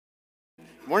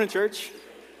Morning, church.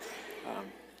 I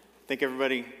think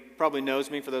everybody probably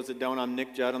knows me. For those that don't, I'm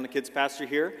Nick Judd. I'm the kids pastor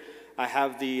here. I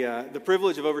have the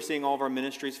privilege of overseeing all of our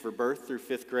ministries for birth through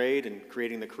fifth grade and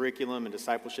creating the curriculum and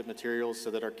discipleship materials so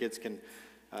that our kids can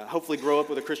hopefully grow up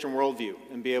with a Christian worldview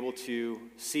and be able to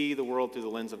see the world through the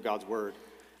lens of God's Word.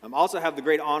 I also have the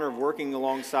great honor of working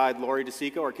alongside Lori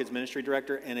DeSico, our kids ministry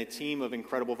director, and a team of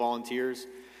incredible volunteers.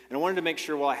 And I wanted to make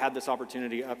sure while I had this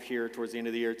opportunity up here towards the end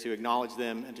of the year to acknowledge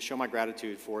them and to show my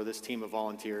gratitude for this team of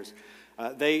volunteers.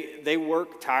 They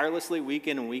work tirelessly week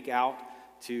in and week out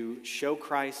to show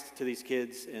Christ to these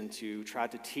kids and to try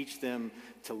to teach them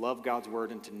to love God's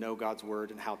Word and to know God's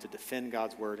Word and how to defend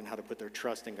God's Word and how to put their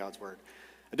trust in God's Word.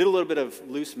 I did a little bit of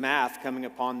loose math coming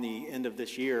upon the end of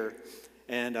this year,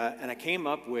 and I came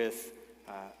up with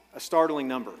a startling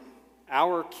number.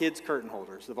 Our kids' curtain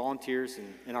holders, the volunteers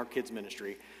in our kids'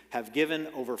 ministry, have given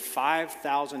over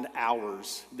 5,000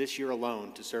 hours this year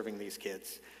alone to serving these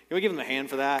kids. Can we give them a hand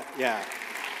for that? Yeah.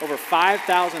 Over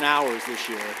 5,000 hours this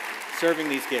year serving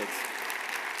these kids.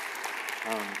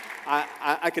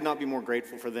 I could not be more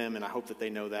grateful for them, and I hope that they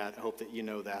know that. I hope that you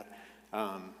know that.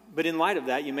 But in light of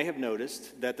that, you may have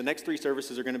noticed that the next three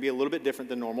services are going to be a little bit different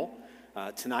than normal.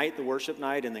 Tonight, the worship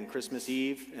night, and then Christmas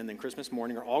Eve, and then Christmas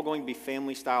morning are all going to be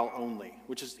family style only,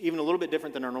 which is even a little bit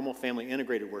different than our normal family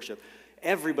integrated worship.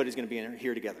 Everybody's going to be in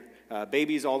here together.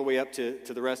 Babies all the way up to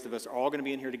the rest of us are all going to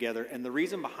be in here together. And the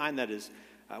reason behind that is,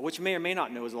 what you may or may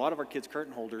not know, is a lot of our kids'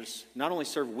 curtain holders not only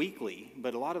serve weekly,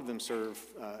 but a lot of them serve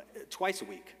twice a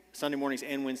week, Sunday mornings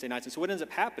and Wednesday nights. And so what ends up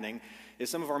happening is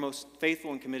some of our most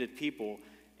faithful and committed people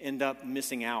end up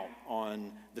missing out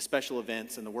on the special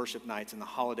events and the worship nights and the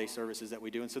holiday services that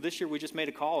we do. And so this year we just made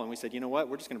a call and we said, you know what,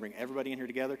 we're just going to bring everybody in here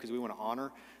together because we want to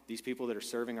honor these people that are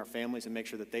serving our families and make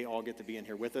sure that they all get to be in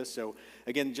here with us. So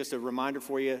again, just a reminder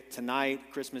for you,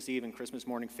 tonight, Christmas Eve and Christmas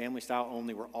morning, family style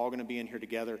only, we're all going to be in here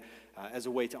together as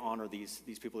a way to honor these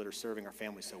people that are serving our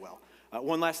families so well.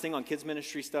 One last thing on kids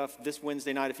ministry stuff. This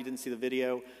Wednesday night, if you didn't see the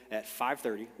video, at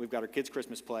 5:30, we've got our kids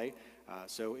Christmas play.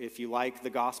 So if you like the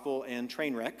gospel and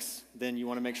train wrecks, then you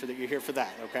want to make sure that you're here for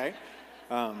that, okay?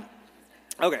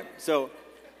 Okay, so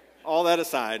all that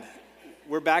aside,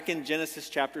 we're back in Genesis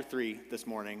chapter 3 this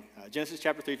morning. Genesis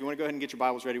chapter 3, if you want to go ahead and get your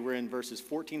Bibles ready, we're in verses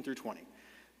 14 through 20.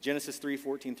 Genesis 3,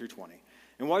 14 through 20.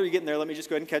 And while you're getting there, let me just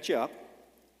go ahead and catch you up.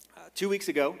 2 weeks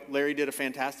ago, Larry did a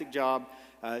fantastic job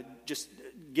just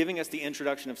giving us the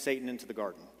introduction of Satan into the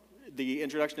garden. The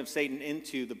introduction of Satan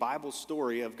into the Bible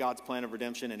story of God's plan of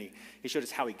redemption, and he showed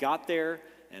us how he got there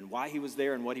and why he was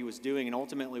there and what he was doing, and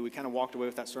ultimately we kind of walked away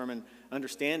with that sermon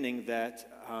understanding that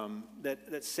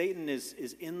that Satan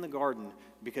is in the garden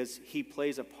because he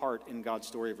plays a part in God's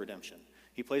story of redemption.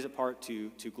 He plays a part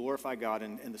to glorify God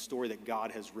and the story that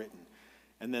God has written.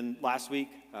 And then last week,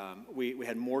 we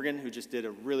had Morgan, who just did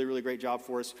a really, really great job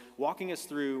for us, walking us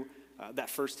through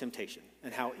that first temptation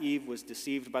and how Eve was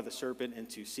deceived by the serpent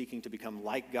into seeking to become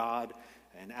like God,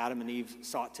 and Adam and Eve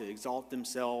sought to exalt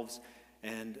themselves,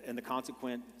 and the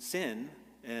consequent sin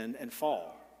and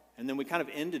fall. And then we kind of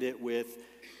ended it with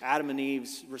Adam and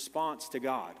Eve's response to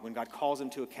God when God calls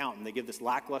them to account and they give this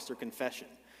lackluster confession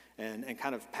and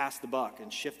kind of pass the buck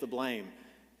and shift the blame.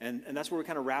 And that's where we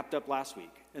kind of wrapped up last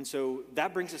week. And so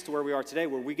that brings us to where we are today,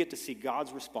 where we get to see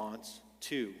God's response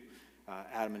to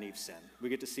Adam and Eve's sin. We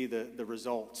get to see the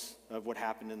results of what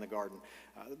happened in the garden,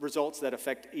 results that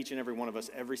affect each and every one of us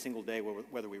every single day,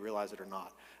 whether we realize it or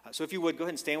not. So if you would, go ahead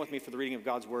and stand with me for the reading of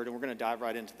God's Word, and we're going to dive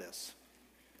right into this.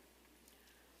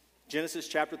 Genesis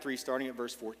chapter 3, starting at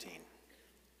verse 14.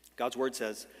 God's Word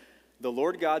says, "The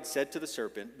Lord God said to the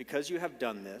serpent, 'Because you have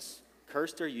done this,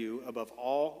 cursed are you above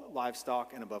all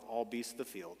livestock and above all beasts of the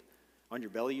field. On your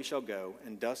belly you shall go,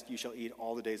 and dust you shall eat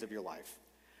all the days of your life.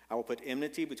 I will put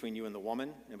enmity between you and the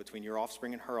woman, and between your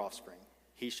offspring and her offspring.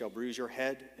 He shall bruise your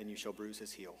head, and you shall bruise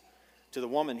his heel.' To the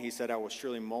woman he said, 'I will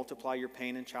surely multiply your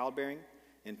pain in childbearing.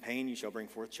 In pain you shall bring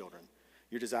forth children.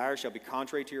 Your desire shall be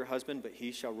contrary to your husband, but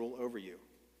he shall rule over you.'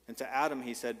 And to Adam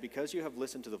he said, 'Because you have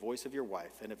listened to the voice of your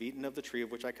wife, and have eaten of the tree of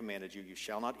which I commanded you, you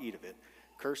shall not eat of it.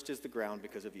 Cursed is the ground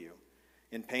because of you.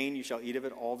 In pain you shall eat of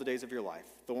it all the days of your life.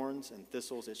 Thorns and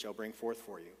thistles it shall bring forth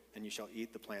for you, and you shall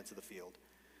eat the plants of the field.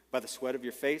 By the sweat of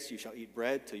your face you shall eat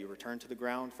bread till you return to the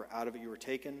ground, for out of it you were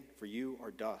taken, for you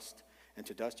are dust, and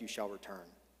to dust you shall return.'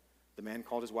 The man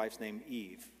called his wife's name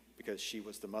Eve, because she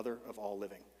was the mother of all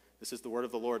living." This is the word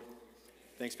of the Lord.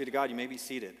 Thanks be to God. You may be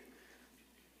seated.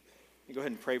 You go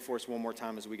ahead and pray for us one more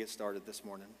time as we get started this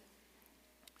morning.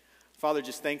 Father,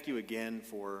 just thank you again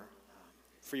for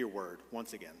your word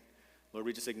once again. Lord,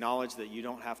 we just acknowledge that you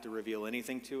don't have to reveal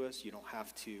anything to us. You don't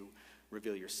have to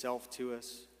reveal yourself to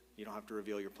us. You don't have to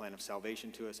reveal your plan of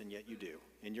salvation to us, and yet you do.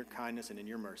 in your kindness and in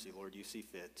your mercy, Lord, you see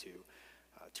fit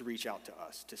to reach out to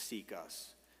us, to seek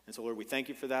us. And so, Lord, we thank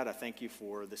you for that. I thank you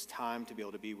for this time to be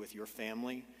able to be with your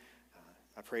family.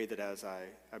 I pray that as I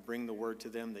bring the word to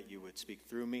them, that you would speak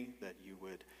through me, that you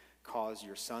would cause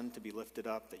your son to be lifted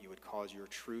up, that you would cause your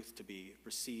truth to be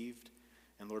received.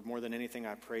 And Lord, more than anything,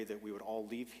 I pray that we would all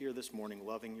leave here this morning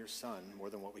loving your son more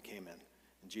than what we came in.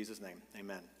 In Jesus' name,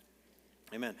 amen.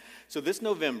 Amen. So this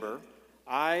November,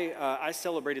 I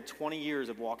celebrated 20 years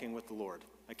of walking with the Lord.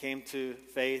 I came to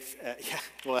faith.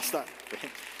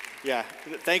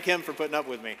 Thank him for putting up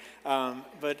with me.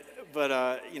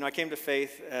 I came to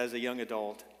faith as a young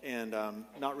adult and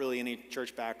not really any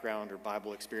church background or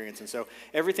Bible experience. And so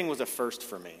everything was a first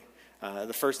for me.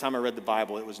 The first time I read the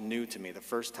Bible, it was new to me. The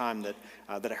first time that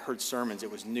I heard sermons,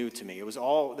 it was new to me. It was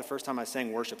all the first time I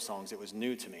sang worship songs, it was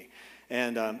new to me.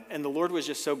 And the Lord was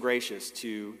just so gracious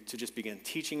to just begin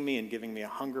teaching me and giving me a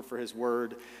hunger for his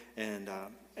word. And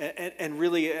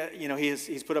really,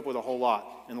 he's put up with a whole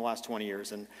lot in the last 20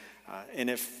 years. And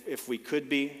if we could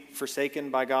be forsaken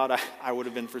by God, I would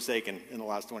have been forsaken in the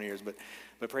last 20 years.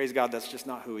 But praise God, that's just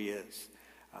not who he is.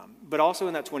 But also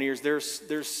in that 20 years,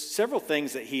 there's several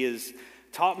things that he has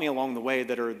taught me along the way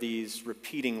that are these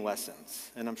repeating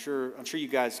lessons. And I'm sure you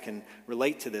guys can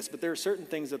relate to this, but there are certain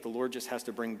things that the Lord just has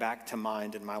to bring back to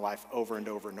mind in my life over and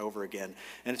over and over again.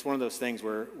 And it's one of those things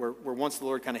where once the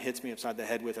Lord kind of hits me upside the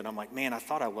head with it, I'm like, man, I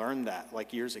thought I learned that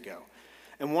like years ago.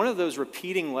 And one of those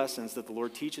repeating lessons that the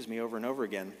Lord teaches me over and over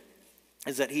again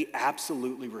is that he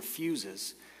absolutely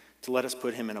refuses to let us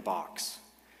put him in a box.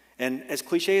 And as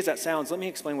cliche as that sounds, let me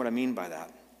explain what I mean by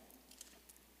that.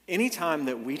 Anytime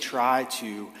that we try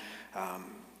to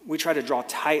draw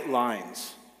tight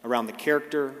lines around the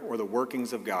character or the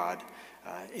workings of God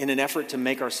in an effort to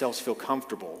make ourselves feel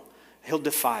comfortable, he'll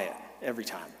defy it every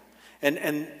time.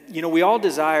 And we all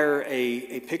desire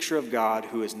a picture of God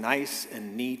who is nice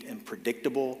and neat and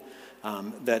predictable,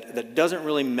 that doesn't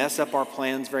really mess up our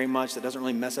plans very much, that doesn't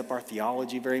really mess up our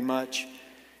theology very much.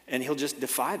 And he'll just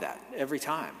defy that every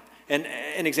time. And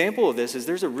an example of this is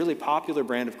there's a really popular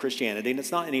brand of Christianity, and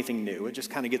it's not anything new. It just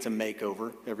kind of gets a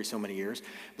makeover every so many years.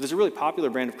 But there's a really popular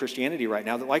brand of Christianity right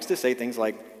now that likes to say things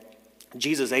like,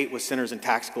 Jesus ate with sinners and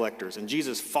tax collectors, and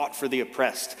Jesus fought for the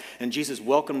oppressed, and Jesus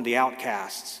welcomed the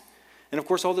outcasts. And of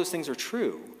course, all those things are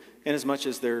true, in as much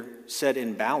as they're said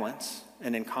in balance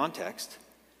and in context.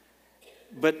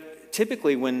 But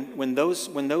typically, when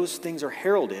those things are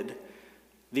heralded,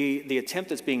 the attempt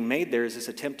that's being made there is this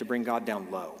attempt to bring God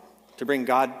down low, to bring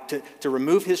God, to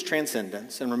remove his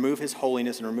transcendence and remove his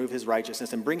holiness and remove his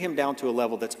righteousness and bring him down to a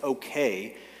level that's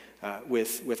okay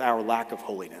with our lack of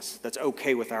holiness, that's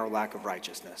okay with our lack of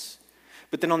righteousness.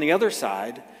 But then on the other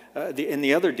side, in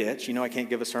the other ditch, I can't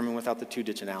give a sermon without the two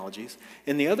ditch analogies.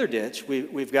 In the other ditch,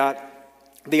 we've got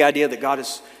the idea that God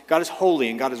is holy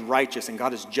and God is righteous and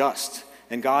God is just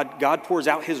and God pours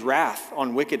out his wrath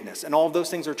on wickedness, and all of those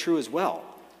things are true as well.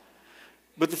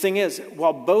 But the thing is,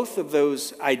 while both of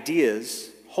those ideas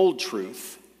hold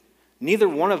truth, neither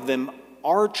one of them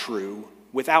are true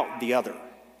without the other.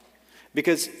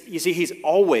 Because, you see, he's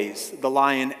always the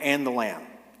lion and the lamb.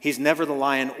 He's never the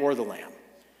lion or the lamb.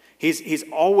 He's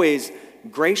always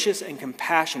gracious and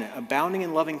compassionate, abounding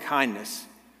in loving kindness,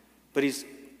 but he's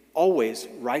always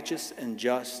righteous and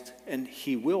just, and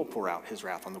he will pour out his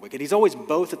wrath on the wicked. He's always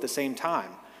both at the same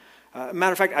time.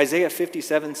 Matter of fact, Isaiah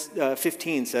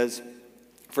 57:15 says,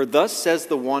 "For thus says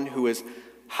the one who is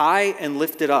high and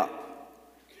lifted up,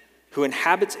 who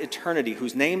inhabits eternity,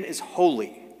 whose name is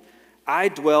holy. I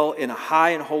dwell in a high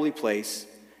and holy place,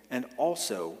 and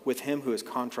also with him who is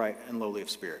contrite and lowly of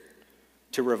spirit,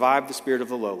 to revive the spirit of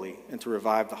the lowly and to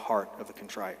revive the heart of the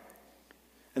contrite."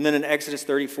 And then in Exodus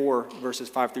 34, verses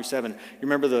 5 through 7, you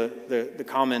remember the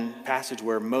common passage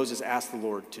where Moses asked the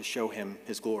Lord to show him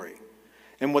his glory.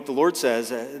 And what the Lord says,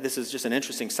 this is just an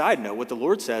interesting side note, what the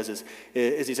Lord says is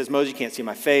he says, "Moses, you can't see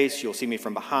my face, you'll see me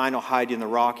from behind, I'll hide you in the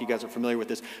rock." You guys are familiar with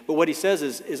this. But what he says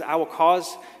is "I will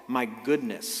cause my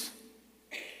goodness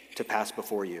to pass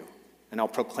before you, and I'll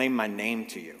proclaim my name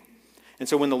to you." And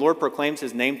so when the Lord proclaims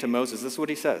his name to Moses, this is what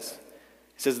he says.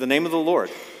 He says, "The name of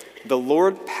the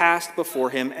Lord passed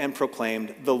before him and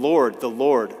proclaimed, the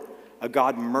Lord, a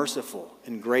God merciful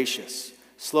and gracious,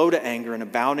 slow to anger and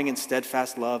abounding in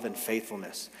steadfast love and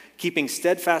faithfulness, keeping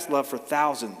steadfast love for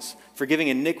thousands, forgiving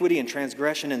iniquity and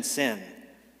transgression and sin,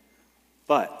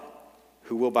 but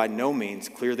who will by no means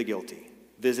clear the guilty,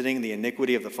 visiting the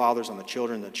iniquity of the fathers on the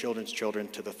children and the children's children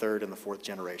to the third and the fourth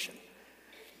generation."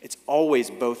 It's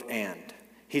always both and.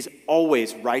 He's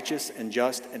always righteous and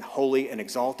just and holy and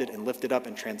exalted and lifted up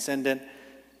and transcendent,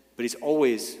 but he's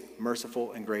always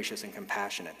merciful and gracious and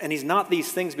compassionate. And he's not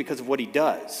these things because of what he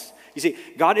does. You see,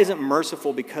 God isn't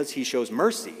merciful because he shows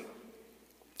mercy.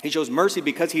 He shows mercy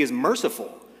because he is merciful.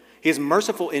 He is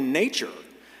merciful in nature.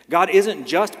 God isn't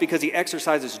just because he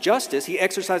exercises justice. He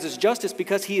exercises justice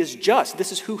because he is just.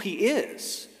 This is who he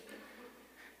is.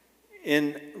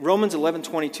 In Romans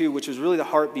 11:22, which was really the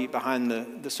heartbeat behind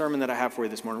the sermon that I have for you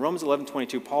this morning, Romans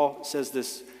 11:22, Paul says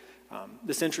this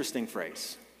interesting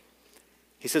phrase.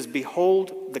 He says,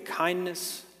 behold the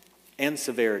kindness and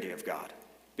severity of God.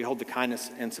 Behold the kindness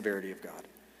and severity of God.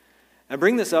 I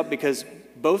bring this up because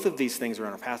both of these things are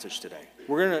in our passage today.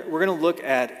 We're going to look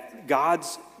at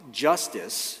God's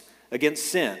justice against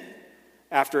sin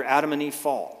after Adam and Eve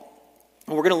fall.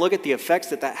 And we're going to look at the effects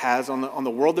that has on the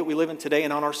world that we live in today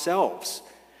and on ourselves.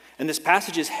 And this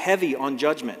passage is heavy on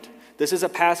judgment. This is a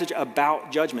passage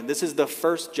about judgment. This is the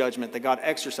first judgment that God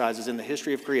exercises in the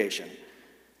history of creation.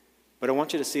 But I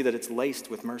want you to see that it's laced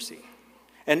with mercy.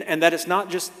 And that it's not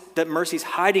just that mercy's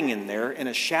hiding in there in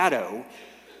a shadow,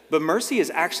 but mercy is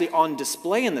actually on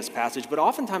display in this passage, but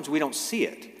oftentimes we don't see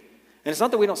it. And it's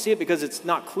not that we don't see it because it's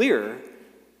not clear.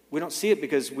 We don't see it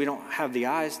because we don't have the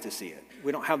eyes to see it.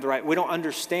 We don't have the right, we don't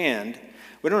understand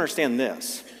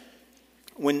this.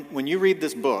 When you read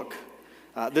this book,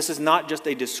 this is not just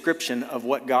a description of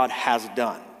what God has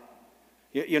done.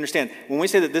 You understand? When we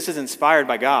say that this is inspired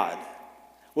by God,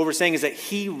 what we're saying is that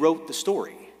he wrote the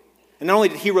story. And not only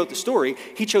did he wrote the story,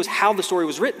 he chose how the story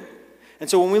was written. And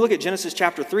so when we look at Genesis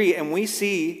chapter 3 and we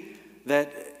see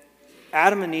that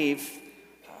Adam and Eve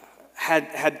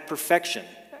had perfection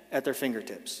at their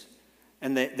fingertips,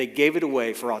 and they gave it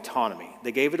away for autonomy.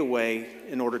 They gave it away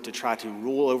in order to try to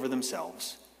rule over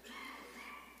themselves.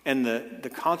 And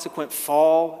the consequent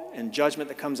fall and judgment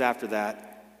that comes after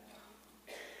that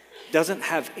doesn't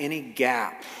have any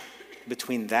gap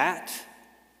between that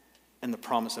and the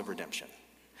promise of redemption.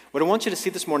 What I want you to see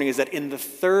this morning is that in the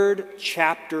third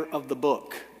chapter of the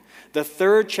book, the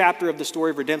third chapter of the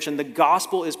story of redemption, the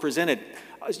gospel is presented.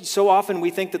 So often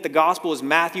we think that the gospel is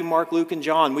Matthew, Mark, Luke, and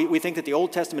John. We think that the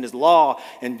Old Testament is law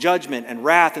and judgment and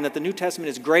wrath, and that the New Testament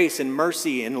is grace and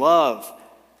mercy and love.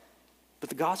 But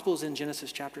the gospel is in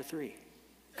Genesis chapter 3.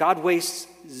 God wastes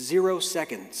 0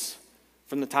 seconds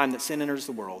from the time that sin enters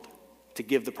the world to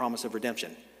give the promise of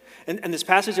redemption. And this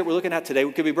passage that we're looking at today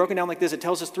could be broken down like this. It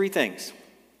tells us 3 things.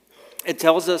 It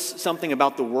tells us something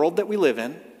about the world that we live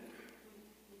in.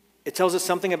 It tells us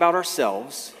something about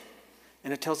ourselves.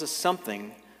 And it tells us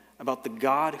something about the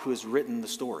God who has written the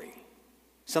story.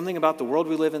 Something about the world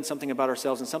we live in, something about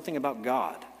ourselves, and something about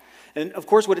God. And of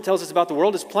course, what it tells us about the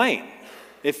world is plain.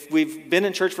 If we've been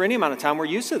in church for any amount of time, we're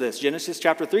used to this. Genesis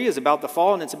chapter 3 is about the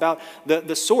fall, and it's about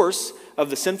the source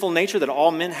of the sinful nature that all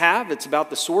men have. It's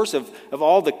about the source of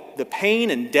all the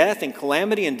pain and death and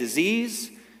calamity and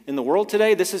disease in the world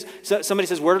today. Somebody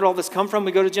says, where did all this come from?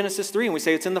 We go to Genesis 3 and we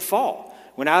say it's in the fall.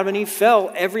 When Adam and Eve fell,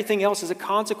 everything else is a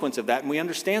consequence of that, and we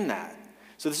understand that.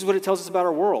 So this is what it tells us about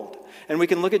our world. And we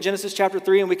can look at Genesis chapter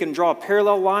 3 and we can draw a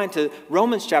parallel line to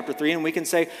Romans chapter 3 and we can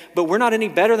say, but we're not any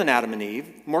better than Adam and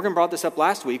Eve. Morgan brought this up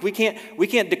last week. We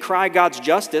can't decry God's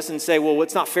justice and say, well,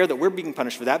 it's not fair that we're being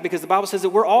punished for that, because the Bible says that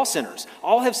we're all sinners.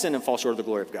 All have sinned and fall short of the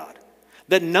glory of God.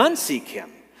 That none seek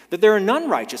him. That there are none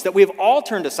righteous. That we have all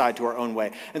turned aside to our own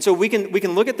way. And so we can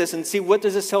look at this and see, what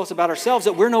does this tell us about ourselves?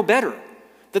 That we're no better.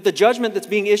 That the judgment that's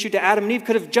being issued to Adam and Eve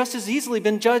could have just as easily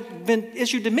been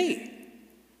issued to me.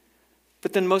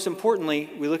 But then most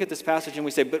importantly, we look at this passage and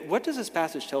we say, but what does this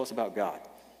passage tell us about God?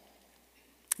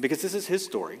 Because this is his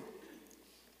story.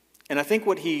 And I think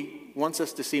what he wants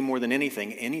us to see more than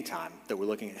anything, anytime that we're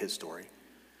looking at his story,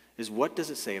 is what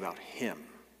does it say about him?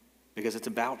 Because it's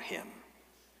about him.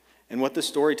 And what this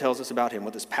story tells us about him,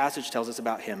 what this passage tells us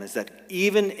about him, is that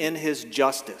even in his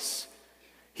justice,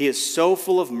 he is so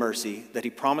full of mercy that he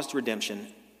promised redemption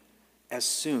as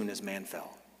soon as man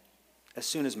fell. As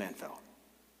soon as man fell.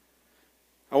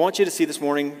 I want you to see this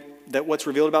morning that what's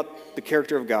revealed about the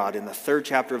character of God in the third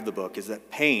chapter of the book is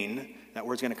that pain, that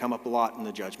word's going to come up a lot in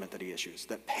the judgment that he issues,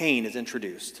 that pain is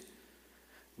introduced.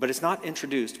 But it's not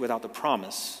introduced without the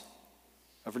promise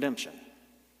of redemption.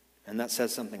 And that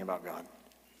says something about God.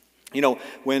 You know,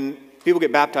 when people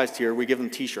get baptized here, we give them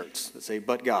t-shirts that say,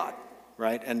 but God,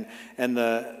 right? And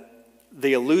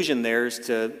the allusion there is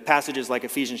to passages like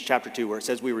Ephesians chapter 2, where it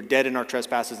says we were dead in our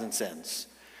trespasses and sins.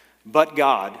 But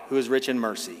God, who is rich in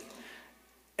mercy.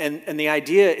 And the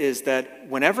idea is that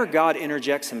whenever God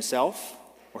interjects himself,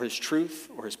 or his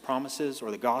truth, or his promises, or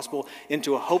the gospel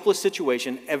into a hopeless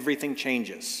situation, everything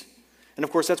changes. And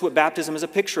of course, that's what baptism is a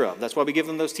picture of. That's why we give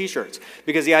them those t-shirts.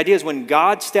 Because the idea is when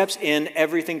God steps in,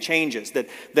 everything changes. That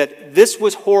this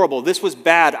was horrible, this was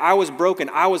bad, I was broken,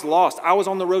 I was lost, I was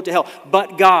on the road to hell,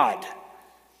 but God.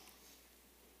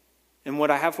 And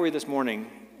what I have for you this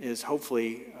morning is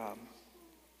hopefully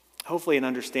an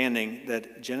understanding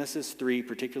that Genesis 3,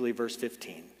 particularly verse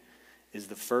 15, is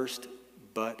the first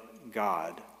but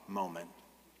God moment,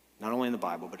 not only in the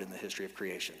Bible, but in the history of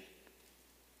creation.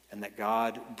 And that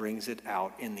God brings it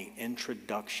out in the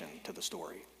introduction to the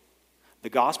story. The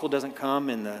gospel doesn't come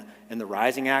in the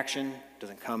rising action,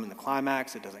 doesn't come in the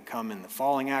climax, it doesn't come in the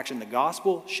falling action. The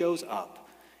gospel shows up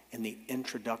in the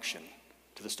introduction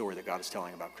to the story that God is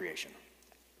telling about creation.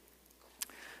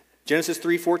 Genesis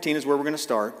 3:14 is where we're going to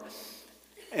start.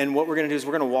 And what we're going to do is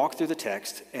we're going to walk through the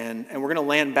text and we're going to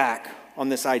land back on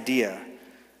this idea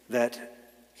that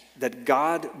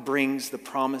God brings the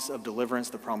promise of deliverance,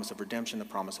 the promise of redemption, the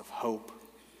promise of hope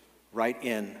right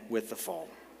in with the fall.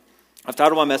 I've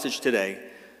titled my message today,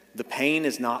 "The Pain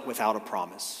is Not Without a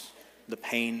Promise." The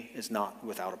pain is not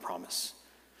without a promise.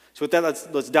 So with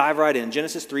that, let's dive right in.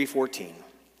 Genesis 3:14.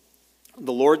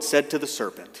 The Lord said to the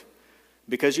serpent,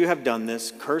 "Because you have done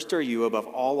this, cursed are you above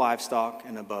all livestock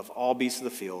and above all beasts of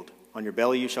the field. On your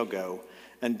belly you shall go,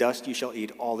 and dust you shall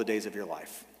eat all the days of your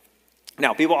life."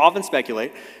 Now, people often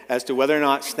speculate as to whether or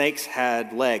not snakes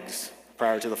had legs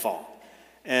prior to the fall.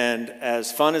 And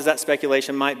as fun as that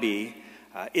speculation might be,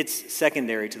 it's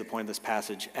secondary to the point of this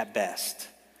passage at best.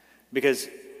 Because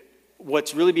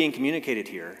what's really being communicated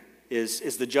here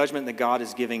is the judgment that God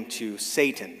is giving to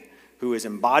Satan, who is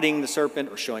embodying the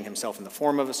serpent or showing himself in the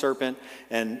form of a serpent.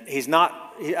 And he's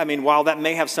not, while that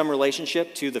may have some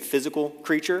relationship to the physical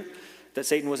creature that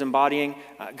Satan was embodying,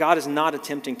 God is not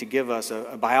attempting to give us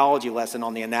a biology lesson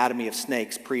on the anatomy of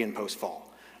snakes pre and post fall,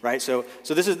 right? So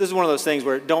this is one of those things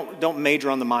where don't major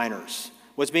on the minors.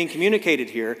 What's being communicated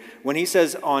here when he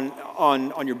says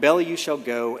on your belly you shall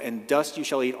go and dust you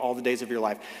shall eat all the days of your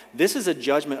life, this is a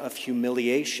judgment of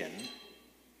humiliation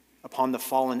upon the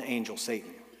fallen angel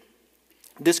Satan.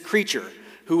 This creature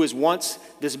who was once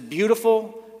this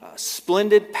beautiful,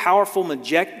 splendid, powerful,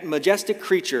 majestic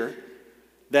creature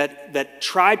that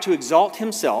tried to exalt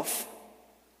himself,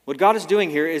 what God is doing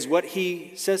here is what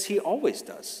he says he always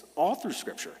does, all through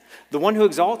Scripture. The one who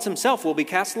exalts himself will be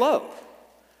cast low,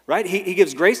 right? He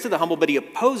gives grace to the humble, but he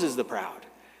opposes the proud.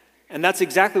 And that's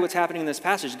exactly what's happening in this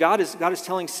passage. God is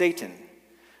telling Satan,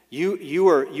 you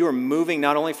are moving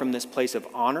not only from this place of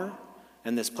honor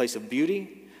and this place of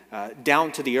beauty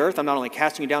down to the earth. I'm not only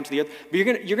casting you down to the earth, but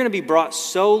you're going to be brought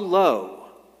so low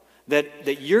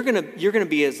that you're going to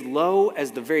be as low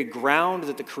as the very ground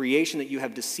that the creation that you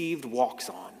have deceived walks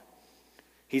on.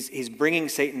 He's bringing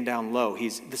Satan down low.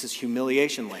 This is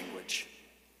humiliation language.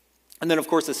 And then, of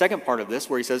course, the second part of this,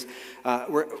 where he says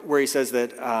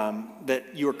that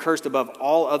you are cursed above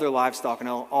all other livestock and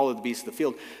all of the beasts of the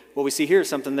field. What we see here is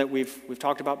something that we've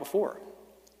talked about before.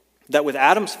 That with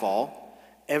Adam's fall,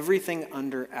 everything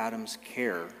under Adam's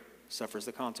care suffers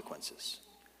the consequences.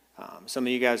 Some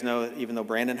of you guys know that even though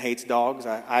Brandon hates dogs,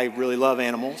 I really love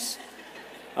animals.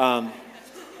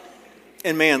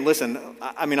 And man, listen,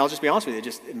 I'll just be honest with you.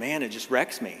 It just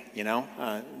wrecks me, you know.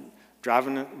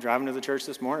 Driving to the church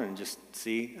this morning and just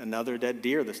see another dead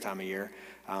deer this time of year.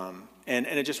 And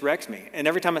it just wrecks me. And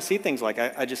every time I see things like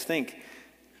I just think,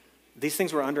 these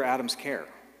things were under Adam's care.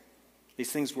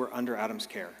 These things were under Adam's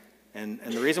care. And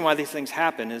the reason why these things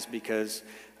happen is because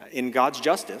in God's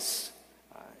justice,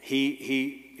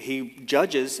 He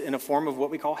judges in a form of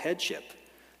what we call headship,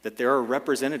 that there are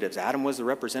representatives. Adam was the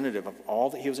representative of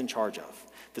all that he was in charge of.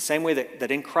 The same way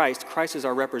that in Christ is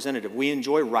our representative. We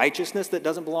enjoy righteousness that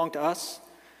doesn't belong to us,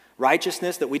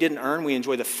 righteousness that we didn't earn. We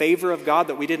enjoy the favor of God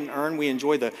that we didn't earn. We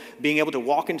enjoy the being able to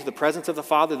walk into the presence of the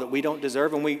Father that we don't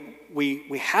deserve. And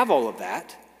we have all of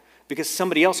that because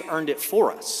somebody else earned it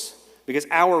for us. Because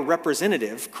our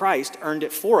representative, Christ, earned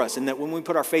it for us. And that when we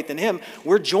put our faith in him,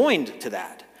 we're joined to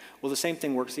that. Well, the same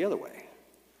thing works the other way.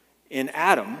 In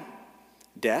Adam,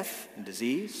 death and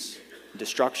disease,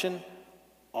 destruction,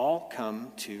 all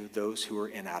come to those who are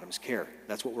in Adam's care.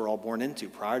 That's what we're all born into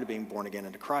prior to being born again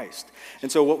into Christ.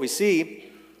 And so what we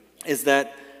see is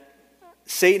that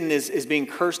Satan is being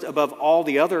cursed above all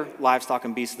the other livestock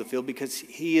and beasts of the field because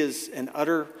he is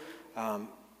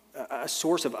a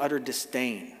source of utter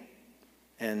disdain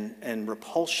and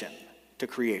repulsion to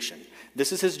creation.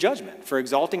 This is his judgment. For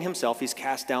exalting himself, he's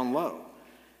cast down low.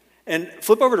 And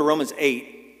flip over to Romans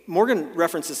 8. Morgan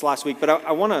referenced this last week, but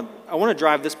I want to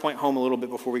drive this point home a little bit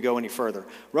before we go any further.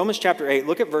 Romans chapter 8,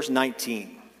 look at verse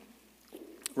 19.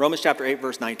 Romans chapter 8,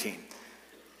 verse 19. It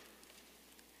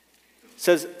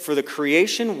says, "For the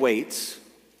creation waits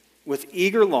with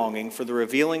eager longing for the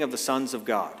revealing of the sons of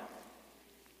God.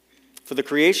 For the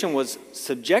creation was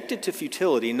subjected to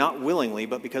futility, not willingly,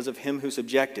 but because of him who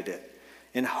subjected it,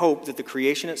 in hope that the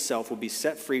creation itself will be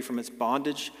set free from its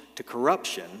bondage to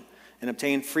corruption and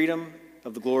obtain freedom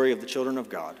of the glory of the children of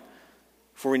God.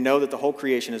 For we know that the whole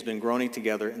creation has been groaning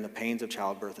together in the pains of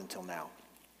childbirth until now.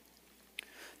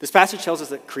 This passage tells us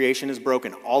that creation is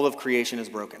broken. All of creation is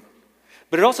broken.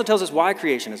 But it also tells us why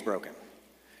creation is broken.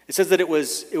 It says that it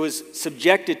was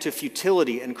subjected to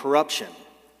futility and corruption.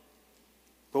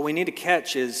 What we need to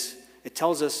catch is it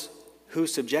tells us who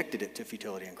subjected it to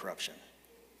futility and corruption.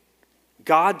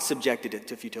 God subjected it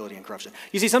to futility and corruption.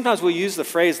 You see, sometimes we'll use the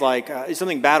phrase like,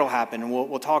 something bad will happen, and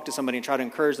we'll talk to somebody and try to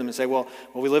encourage them and say, well,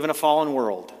 we live in a fallen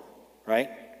world, right?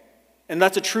 And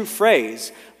that's a true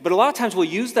phrase, but a lot of times we'll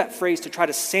use that phrase to try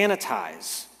to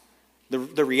sanitize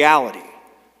the reality.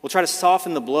 We'll try to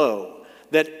soften the blow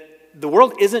that the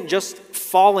world isn't just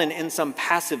fallen in some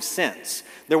passive sense.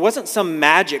 There wasn't some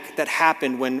magic that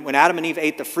happened when Adam and Eve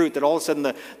ate the fruit that all of a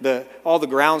sudden all the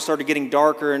ground started getting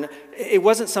darker, and it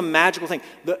wasn't some magical thing.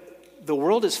 The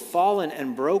world is fallen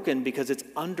and broken because it's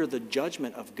under the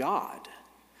judgment of God.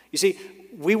 You see,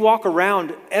 we walk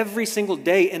around every single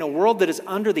day in a world that is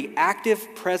under the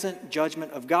active, present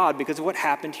judgment of God because of what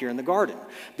happened here in the garden,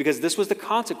 because this was the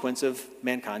consequence of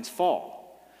mankind's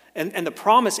fall. And the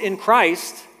promise in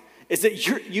Christ is that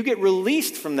you get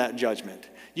released from that judgment.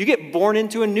 You get born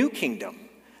into a new kingdom.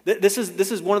 This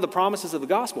is one of the promises of the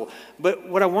gospel. But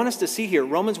what I want us to see here,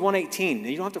 Romans 1:18,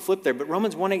 you don't have to flip there, but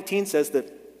Romans 1:18 says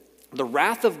that the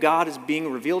wrath of God is being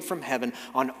revealed from heaven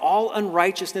on all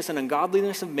unrighteousness and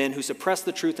ungodliness of men who suppress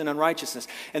the truth in unrighteousness.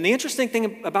 And the interesting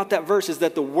thing about that verse is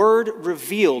that the word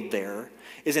revealed there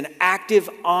is an active,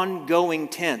 ongoing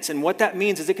tense. And what that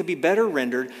means is it could be better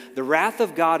rendered, the wrath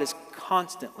of God is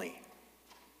constantly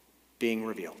being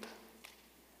revealed.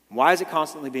 Why is it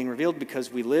constantly being revealed?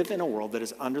 Because we live in a world that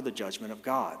is under the judgment of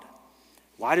God.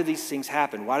 Why do these things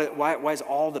happen? Why is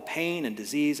all the pain and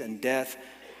disease and death?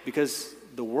 Because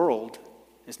the world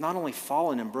is not only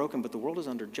fallen and broken, but the world is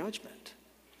under judgment.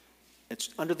 It's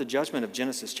under the judgment of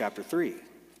Genesis chapter 3.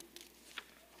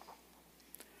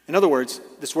 In other words,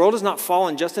 this world is not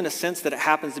fallen just in a sense that it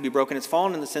happens to be broken. It's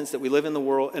fallen in the sense that we live in a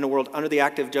world under the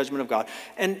active judgment of God.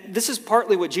 And this is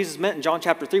partly what Jesus meant in John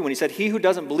chapter 3 when he said, he who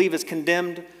doesn't believe is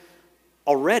condemned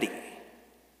already.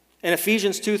 In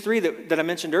Ephesians 2:3 that I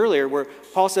mentioned earlier, where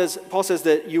Paul says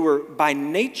that you were by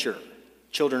nature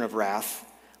children of wrath,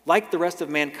 like the rest of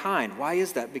mankind. Why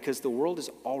is that? Because the world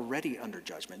is already under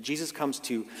judgment. Jesus comes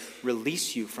to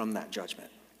release you from that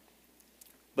judgment.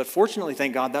 But fortunately,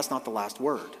 thank God, that's not the last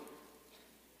word.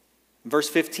 Verse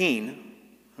 15, I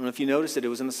don't know if you noticed it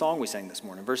was in the song we sang this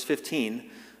morning. Verse 15,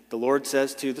 the Lord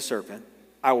says to the serpent,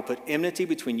 I will put enmity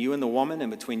between you and the woman,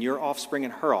 and between your offspring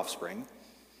and her offspring.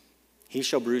 He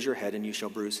shall bruise your head, and you shall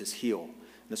bruise his heel.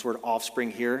 And this word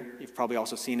offspring here, you've probably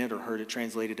also seen it or heard it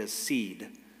translated as seed.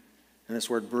 And this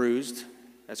word bruised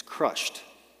as crushed.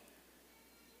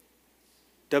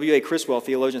 W.A. Criswell,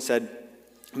 theologian, said,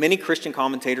 many Christian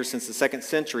commentators since the 2nd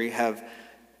century have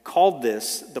called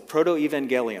this the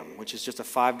proto-evangelium, which is just a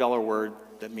 $5 word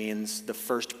that means the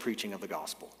first preaching of the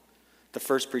gospel. The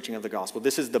first preaching of the gospel.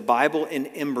 This is the Bible in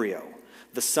embryo,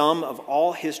 the sum of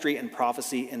all history and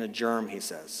prophecy in a germ, he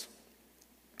says.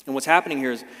 And what's happening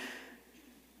here is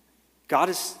God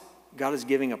is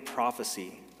giving a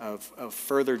prophecy of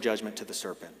further judgment to the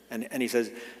serpent. And he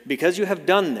says, because you have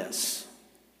done this,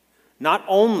 not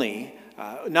only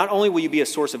will you be a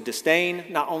source of disdain,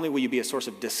 not only will you be a source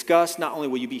of disgust, not only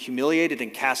will you be humiliated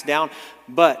and cast down,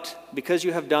 but because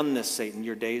you have done this, Satan,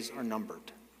 your days are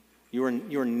numbered. You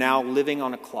are now living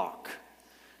on a clock.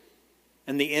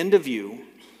 And the end of you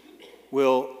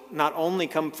will not only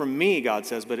come from me, God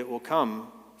says, but it will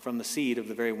come from the seed of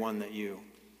the very one that you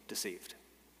deceived.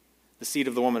 The seed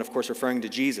of the woman, of course, referring to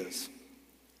Jesus.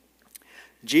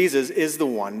 Jesus is the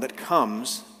one that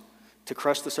comes to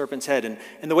crush the serpent's head.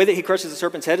 And the way that he crushes the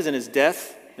serpent's head is in his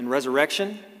death and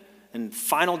resurrection and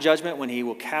final judgment when he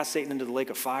will cast Satan into the lake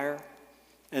of fire.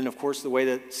 And, of course, the way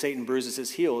that Satan bruises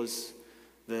his heel is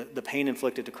the pain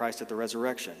inflicted to Christ at the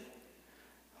resurrection.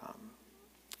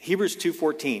 Hebrews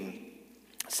 2:14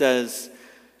 says,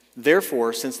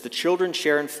 therefore, since the children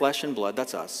share in flesh and blood,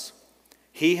 that's us,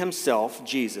 he himself,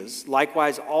 Jesus,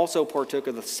 likewise also partook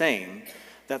of the same,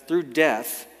 that through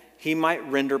death he might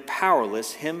render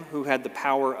powerless him who had the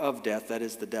power of death, that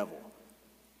is the devil.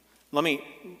 Let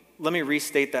me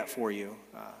restate that for you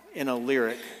in a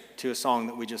lyric to a song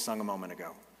that we just sung a moment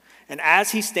ago. And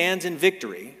as he stands in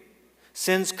victory,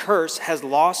 sin's curse has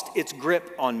lost its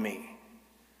grip on me.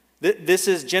 This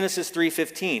is Genesis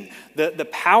 3:15. The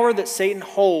power that Satan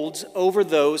holds over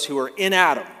those who are in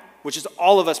Adam, which is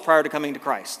all of us prior to coming to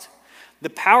Christ. The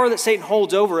power that Satan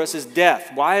holds over us is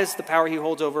death. Why is the power he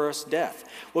holds over us death?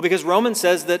 Well, because Romans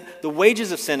says that the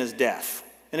wages of sin is death.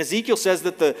 And Ezekiel says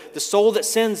that the soul that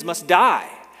sins must die.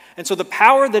 And so the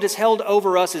power that is held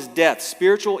over us is death,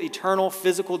 spiritual, eternal,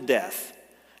 physical death.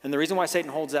 And the reason why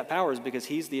Satan holds that power is because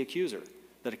he's the accuser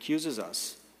that accuses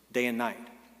us day and night.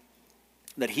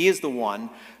 That he is the one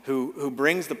who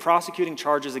brings the prosecuting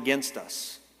charges against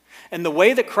us. And the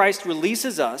way that Christ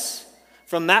releases us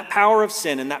from that power of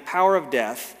sin and that power of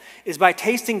death is by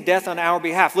tasting death on our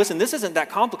behalf. Listen, this isn't that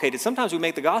complicated. Sometimes we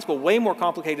make the gospel way more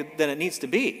complicated than it needs to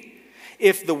be.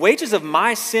 If the wages of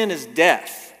my sin is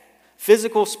death,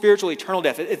 physical, spiritual, eternal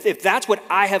death, if that's what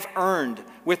I have earned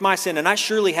with my sin, and I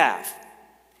surely have,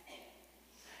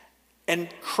 and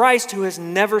Christ, who has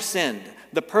never sinned,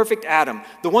 the perfect Adam,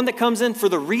 the one that comes in for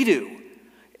the redo,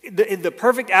 the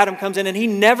perfect Adam comes in and he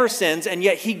never sins, and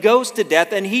yet he goes to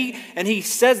death, and he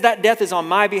says that death is on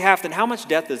my behalf, then how much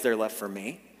death is there left for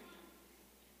me?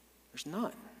 There's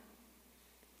none.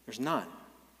 There's none.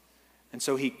 And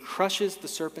so he crushes the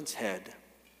serpent's head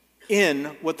in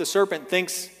what the serpent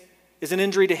thinks is an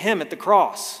injury to him at the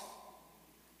cross.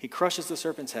 He crushes the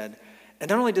serpent's head, and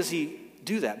not only does he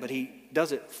do that, but he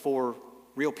does it for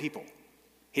real people.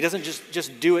 He doesn't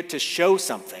just do it to show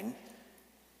something.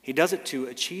 He does it to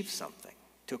achieve something,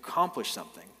 to accomplish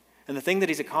something. And the thing that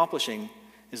he's accomplishing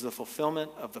is the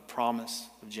fulfillment of the promise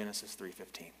of Genesis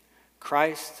 3:15.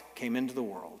 Christ came into the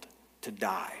world to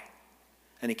die.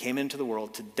 And he came into the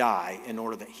world to die in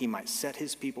order that he might set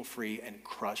his people free and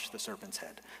crush the serpent's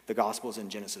head. The gospel is in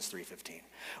Genesis 3:15.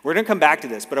 We're going to come back to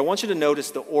this, but I want you to notice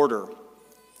the order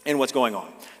in what's going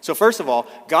on. So first of all,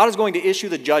 God is going to issue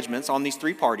the judgments on these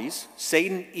three parties,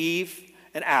 Satan, Eve,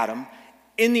 and Adam,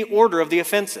 in the order of the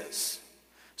offenses.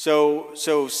 So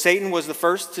Satan was the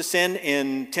first to sin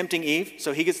in tempting Eve,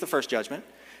 so he gets the first judgment.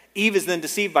 Eve is then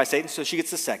deceived by Satan, so she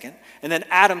gets the second. And then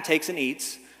Adam takes and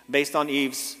eats based on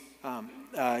Eve's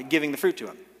giving the fruit to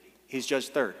him. He's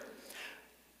judged third.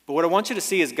 But what I want you to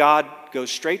see is God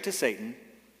goes straight to Satan,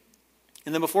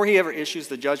 and then before he ever issues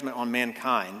the judgment on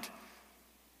mankind,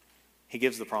 he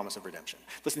gives the promise of redemption.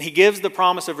 Listen, he gives the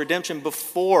promise of redemption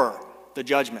before the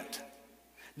judgment.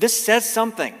 This says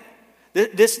something.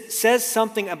 This says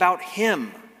something about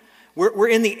him. We're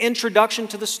in the introduction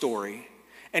to the story,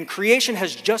 and creation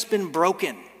has just been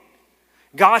broken.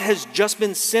 God has just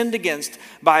been sinned against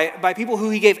by people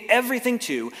who he gave everything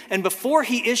to, and before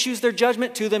he issues their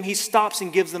judgment to them, he stops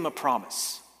and gives them a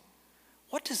promise.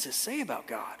 What does this say about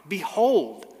God?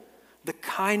 Behold, the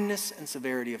kindness and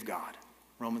severity of God.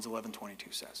 Romans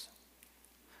 11:22 says.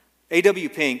 A.W.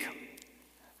 Pink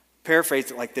paraphrased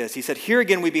it like this. He said, here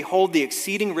again we behold the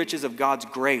exceeding riches of God's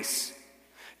grace.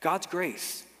 God's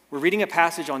grace. We're reading a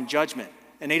passage on judgment.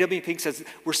 And A.W. Pink says,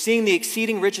 we're seeing the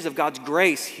exceeding riches of God's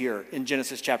grace here in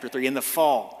Genesis chapter 3, in the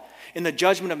fall, in the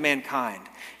judgment of mankind,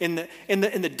 in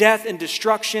the death and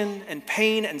destruction and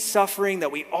pain and suffering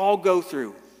that we all go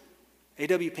through.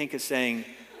 A.W. Pink is saying,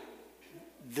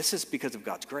 this is because of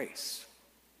God's grace.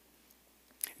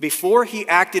 Before he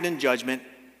acted in judgment,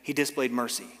 he displayed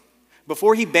mercy.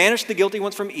 Before he banished the guilty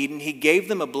ones from Eden, he gave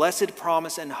them a blessed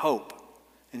promise and hope.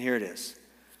 And here it is.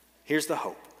 Here's the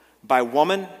hope. By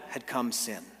woman had come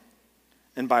sin,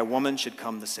 and by woman should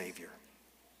come the Savior.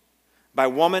 By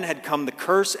woman had come the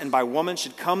curse, and by woman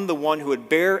should come the one who would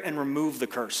bear and remove the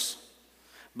curse.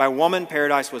 By woman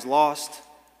paradise was lost,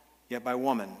 yet by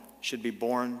woman should be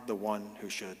born the one who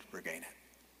should regain it.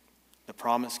 The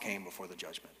promise came before the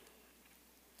judgment.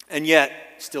 And yet,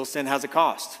 still sin has a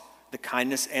cost. The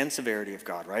kindness and severity of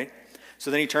God, right? So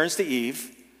then he turns to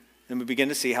Eve, and we begin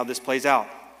to see how this plays out.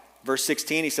 Verse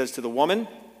 16, he says to the woman,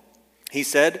 he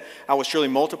said, I will surely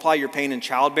multiply your pain in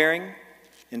childbearing.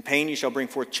 In pain you shall bring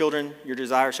forth children. Your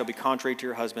desire shall be contrary to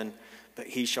your husband, but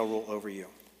he shall rule over you.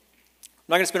 I'm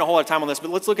not going to spend a whole lot of time on this, but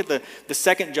let's look at the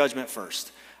second judgment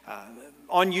first.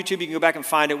 On YouTube, you can go back and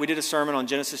find it. We did a sermon on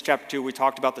Genesis chapter 2. We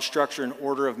talked about the structure and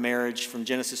order of marriage from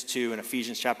Genesis 2 and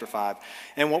Ephesians chapter 5.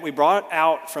 And what we brought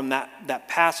out from that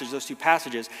passage, those two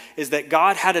passages, is that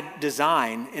God had a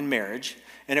design in marriage,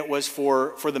 and it was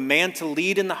for the man to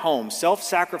lead in the home,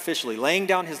 self-sacrificially, laying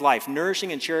down his life,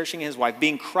 nourishing and cherishing his wife,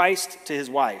 being Christ to his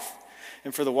wife,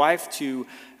 and for the wife to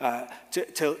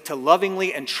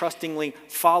lovingly and trustingly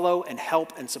follow and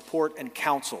help and support and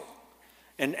counsel.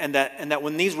 And that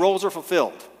when these roles are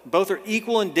fulfilled, both are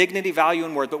equal in dignity, value,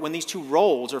 and worth, but when these two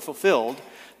roles are fulfilled,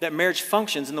 that marriage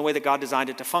functions in the way that God designed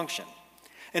it to function.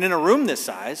 And in a room this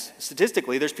size,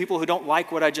 statistically, there's people who don't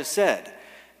like what I just said.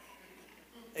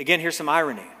 Again, here's some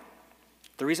irony.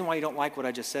 The reason why you don't like what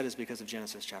I just said is because of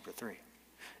Genesis chapter 3. You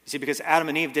see, because Adam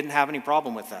and Eve didn't have any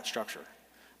problem with that structure.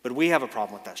 But we have a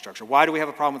problem with that structure. Why do we have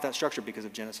a problem with that structure? Because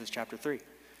of Genesis chapter 3.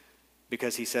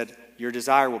 Because he said, your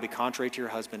desire will be contrary to your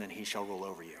husband and he shall rule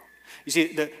over you. You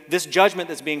see, this judgment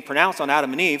that's being pronounced on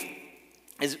Adam and Eve,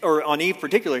 or on Eve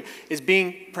particularly, is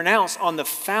being pronounced on the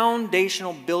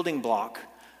foundational building block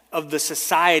of the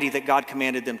society that God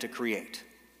commanded them to create.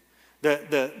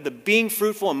 The being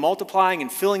fruitful and multiplying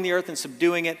and filling the earth and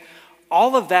subduing it,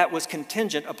 all of that was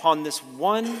contingent upon this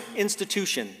one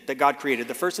institution that God created,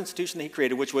 the first institution that he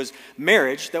created, which was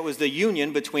marriage, that was the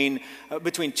union between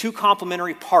two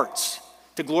complementary parts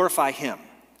to glorify him.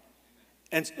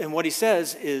 And what he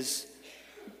says is,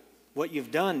 what you've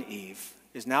done, Eve,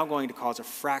 is now going to cause a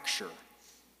fracture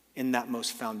in that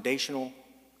most foundational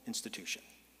institution.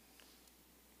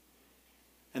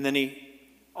 And then he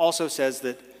also says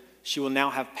that she will now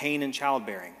have pain in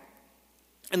childbearing.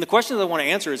 And the question that I want to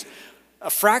answer is, a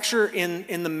fracture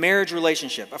in the marriage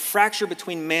relationship, a fracture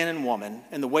between man and woman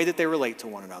and the way that they relate to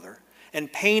one another,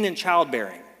 and pain in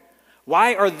childbearing.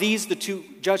 Why are these the two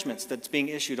judgments that's being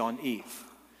issued on Eve?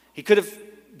 He could have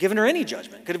given her any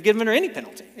judgment, could have given her any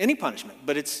penalty, any punishment,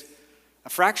 but it's a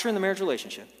fracture in the marriage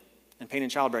relationship and pain in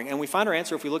childbearing. And we find our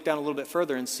answer if we look down a little bit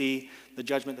further and see the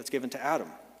judgment that's given to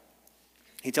Adam.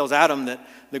 He tells Adam that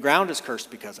the ground is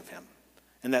cursed because of him,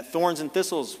 and that thorns and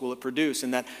thistles will it produce,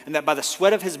 and that by the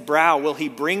sweat of his brow will he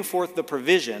bring forth the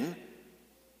provision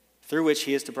through which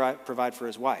he is to provide for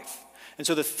his wife. And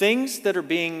so the things that are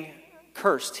being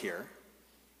cursed here,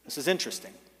 this is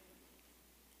interesting,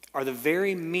 are the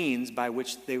very means by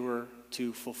which they were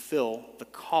to fulfill the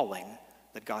calling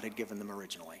that God had given them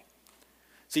originally.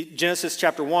 See, Genesis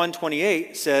chapter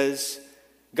 1:28 says,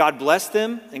 God blessed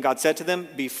them, and God said to them,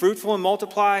 be fruitful and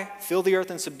multiply, fill the earth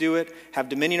and subdue it, have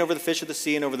dominion over the fish of the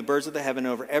sea and over the birds of the heaven,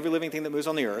 and over every living thing that moves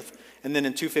on the earth. And then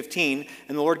in 2:15,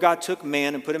 and the Lord God took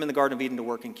man and put him in the Garden of Eden to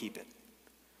work and keep it.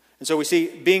 And so we see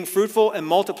being fruitful and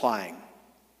multiplying.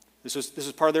 This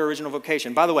was part of their original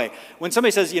vocation. By the way, when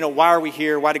somebody says, why are we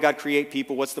here? Why did God create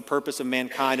people? What's the purpose of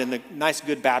mankind? And the nice,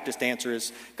 good Baptist answer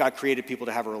is God created people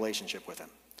to have a relationship with him.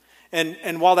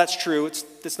 And while that's true,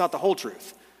 it's not the whole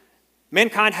truth.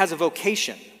 Mankind has a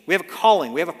vocation. We have a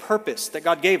calling. We have a purpose that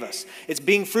God gave us. It's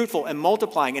being fruitful and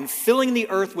multiplying and filling the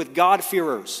earth with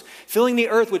God-fearers, filling the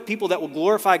earth with people that will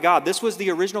glorify God. This was the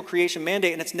original creation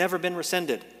mandate, and it's never been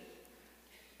rescinded.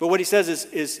 But what he says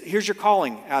is here's your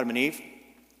calling, Adam and Eve.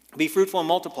 Be fruitful and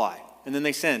multiply. And then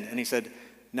they sinned, and he said,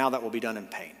 now that will be done in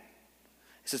pain.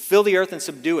 He says, fill the earth and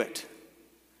subdue it.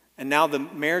 And now the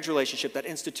marriage relationship, that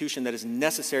institution that is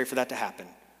necessary for that to happen,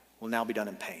 will now be done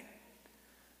in pain.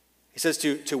 He says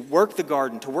to work the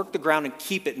garden, to work the ground and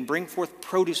keep it and bring forth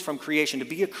produce from creation, to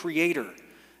be a creator.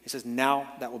 He says,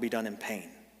 now that will be done in pain.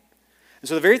 And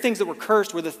so the very things that were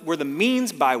cursed were the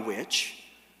means by which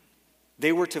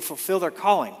they were to fulfill their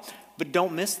calling. But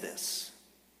don't miss this.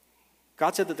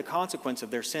 God said that the consequence of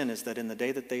their sin is that in the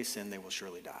day that they sin, they will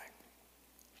surely die.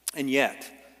 And yet,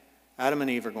 Adam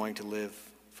and Eve are going to live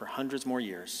for hundreds more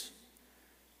years.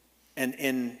 And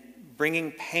in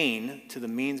bringing pain to the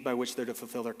means by which they're to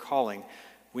fulfill their calling,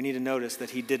 we need to notice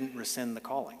that he didn't rescind the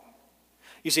calling.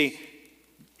 You see,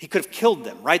 he could have killed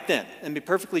them right then and be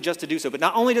perfectly just to do so. But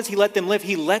not only does he let them live,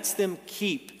 he lets them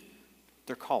keep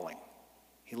their calling.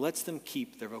 He lets them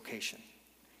keep their vocation.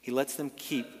 He lets them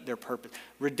keep their purpose.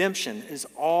 Redemption is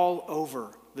all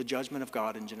over the judgment of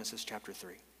God in Genesis chapter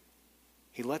 3.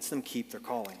 He lets them keep their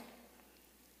calling.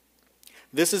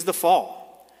 This is the fall.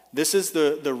 This is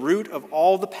the root of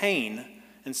all the pain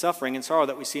and suffering and sorrow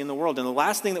that we see in the world. And the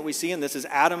last thing that we see in this is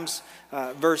Adam's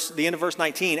the end of verse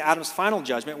 19, Adam's final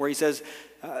judgment, where he says,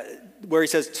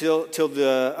 till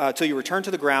you return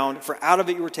to the ground, for out of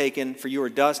it you were taken, for you are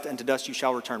dust, and to dust you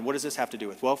shall return. What does this have to do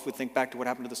with? Well, if we think back to what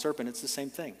happened to the serpent, it's the same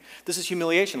thing. This is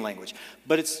humiliation language,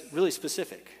 but it's really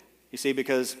specific. You see,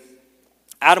 because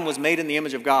Adam was made in the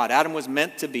image of God. Adam was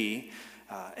meant to be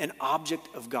an object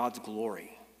of God's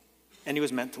glory. And he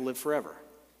was meant to live forever.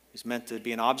 He was meant to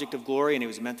be an object of glory, and he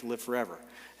was meant to live forever.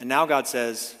 And now God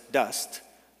says, dust,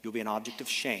 you'll be an object of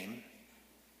shame,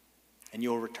 and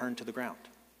you'll return to the ground.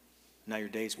 Now your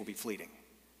days will be fleeting.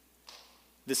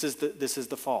 This is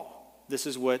the fall. This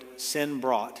is what sin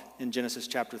brought in Genesis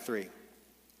chapter 3.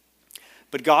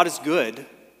 But God is good,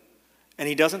 and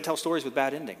he doesn't tell stories with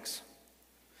bad endings.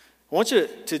 I want you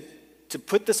to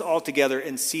put this all together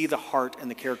and see the heart and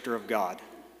the character of God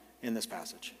in this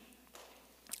passage.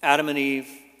 Adam and Eve,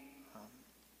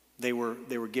 they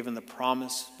were given the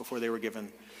promise before they were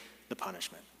given the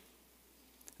punishment.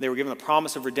 They were given the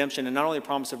promise of redemption, and not only a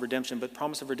promise of redemption, but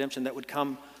promise of redemption that would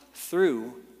come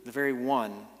through the very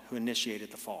one who initiated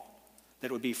the fall, that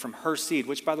it would be from her seed,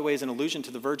 which, by the way, is an allusion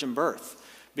to the virgin birth,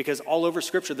 because all over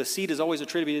Scripture, the seed is always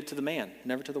attributed to the man,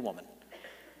 never to the woman.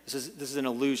 This is an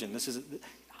illusion.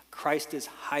 Christ is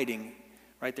hiding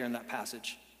right there in that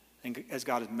passage, and as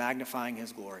God is magnifying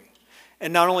his glory.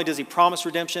 And not only does he promise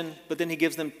redemption, but then he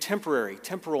gives them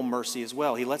temporal mercy as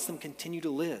well. He lets them continue to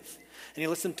live, and he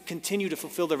lets them continue to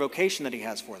fulfill their vocation that he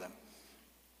has for them.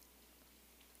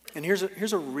 And here's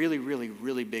a really, really,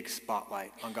 really big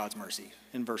spotlight on God's mercy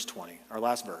in verse 20, our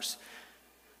last verse.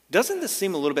 Doesn't this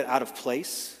seem a little bit out of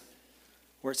place,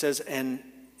 where it says, and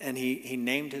he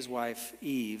named his wife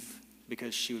Eve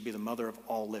because she would be the mother of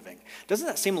all living? Doesn't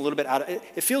that seem a little bit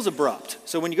it feels abrupt.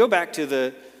 So when you go back to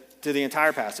the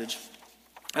entire passage,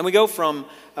 and we go from,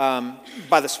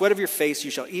 by the sweat of your face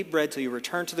you shall eat bread till you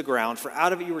return to the ground, for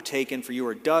out of it you were taken, for you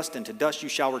are dust, and to dust you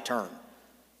shall return.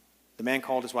 The man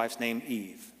called his wife's name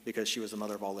Eve, because she was the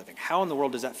mother of all living. How in the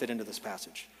world does that fit into this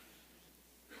passage?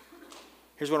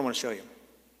 Here's what I want to show you.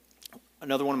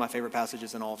 Another one of my favorite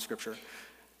passages in all of Scripture.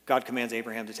 God commands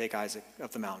Abraham to take Isaac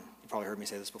up the mountain. You probably heard me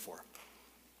say this before.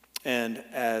 And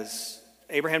as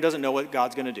Abraham doesn't know what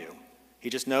God's going to do,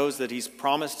 he just knows that he's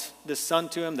promised this son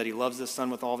to him, that he loves this son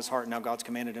with all of his heart, and now God's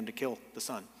commanded him to kill the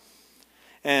son.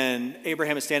 And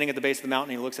Abraham is standing at the base of the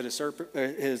mountain. He looks at his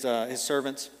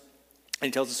servants, and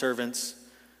he tells the servants,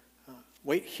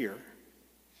 wait here.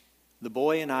 The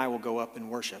boy and I will go up and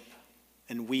worship,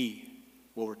 and we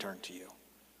will return to you.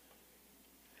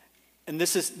 And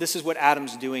this is what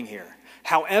Adam's doing here.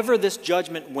 However this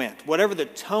judgment went, whatever the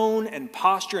tone and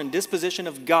posture and disposition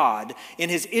of God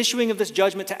in his issuing of this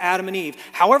judgment to Adam and Eve,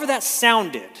 however that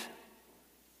sounded,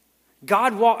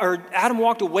 Adam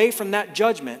walked away from that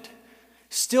judgment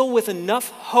still with enough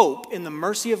hope in the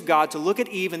mercy of God to look at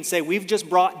Eve and say, we've just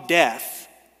brought death.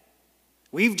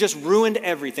 We've just ruined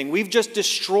everything. We've just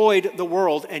destroyed the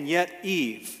world. And yet,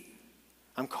 Eve,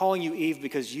 I'm calling you Eve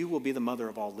because you will be the mother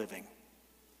of all living.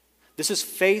 This is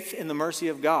faith in the mercy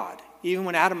of God. Even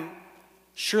when Adam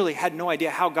surely had no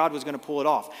idea how God was going to pull it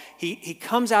off. He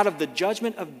comes out of the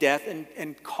judgment of death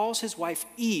and calls his wife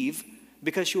Eve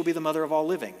because she will be the mother of all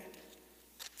living.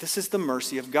 This is the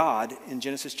mercy of God in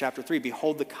Genesis chapter 3.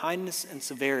 Behold the kindness and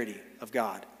severity of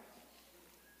God.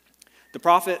 The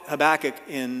prophet Habakkuk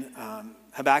in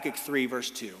Habakkuk 3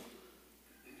 verse 2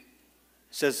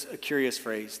 says a curious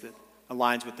phrase that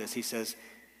aligns with this. He says,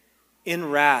 in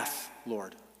wrath,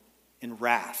 Lord, in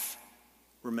wrath,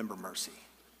 remember mercy.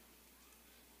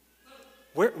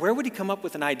 Where would he come up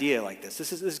with an idea like this?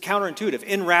 This is counterintuitive.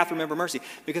 In wrath, remember mercy.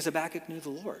 Because Habakkuk knew the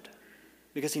Lord.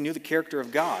 Because he knew the character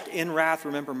of God. In wrath,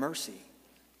 remember mercy.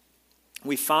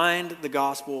 We find the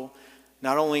gospel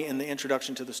not only in the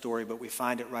introduction to the story, but we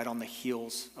find it right on the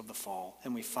heels of the fall.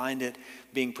 And we find it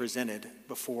being presented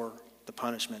before the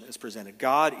punishment is presented.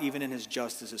 God, even in his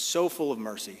justice, is so full of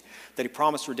mercy that he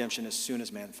promised redemption as soon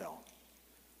as man fell.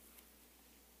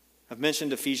 I've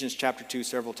mentioned Ephesians chapter 2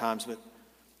 several times, but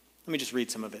let me just read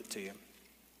some of it to you.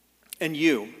 And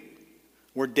you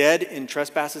were dead in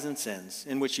trespasses and sins,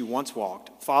 in which you once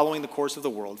walked, following the course of the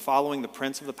world, following the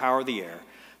prince of the power of the air,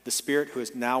 the spirit who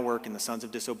is now working in the sons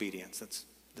of disobedience. That's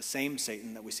the same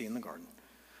Satan that we see in the garden.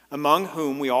 Among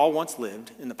whom we all once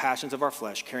lived in the passions of our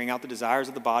flesh, carrying out the desires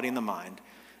of the body and the mind,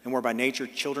 and were by nature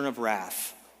children of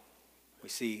wrath. We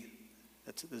see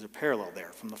there's a parallel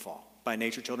there from the fall. By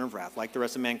nature children of wrath, like the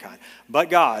rest of mankind.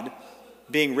 But God,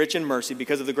 being rich in mercy,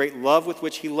 because of the great love with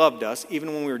which he loved us,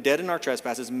 even when we were dead in our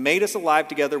trespasses, made us alive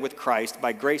together with Christ.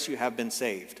 By grace you have been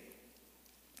saved.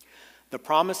 The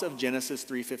promise of Genesis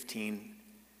 3:15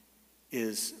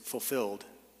 is fulfilled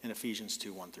in Ephesians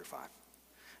 2:1 through 5.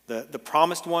 The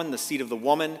promised one, the seed of the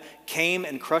woman, came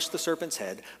and crushed the serpent's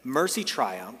head. Mercy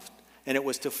triumphed, and it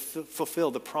was to fulfill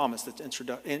the promise that's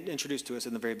introduced to us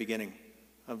in the very beginning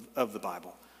of the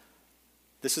Bible.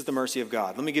 This is the mercy of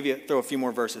God. Let me throw a few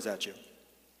more verses at you.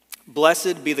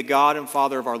 Blessed be the God and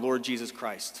Father of our Lord Jesus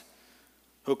Christ,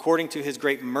 who according to his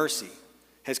great mercy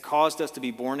has caused us to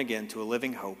be born again to a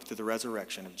living hope through the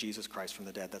resurrection of Jesus Christ from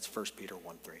the dead. That's 1 Peter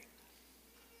 1:3.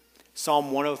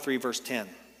 Psalm 103 verse 10.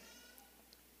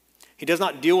 He does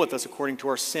not deal with us according to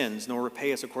our sins, nor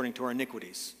repay us according to our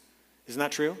iniquities. Isn't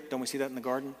that true? Don't we see that in the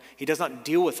garden? He does not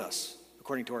deal with us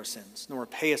according to our sins, nor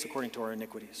repay us according to our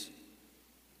iniquities.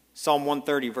 Psalm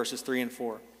 130, verses 3 and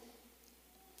 4.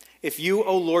 If you,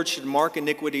 O Lord, should mark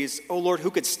iniquities, O Lord,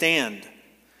 who could stand?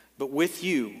 But with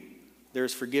you there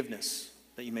is forgiveness,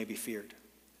 that you may be feared.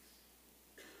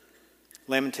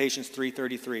 Lamentations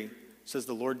 3:33 says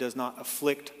the Lord does not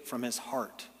afflict from his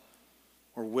heart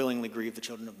or willingly grieve the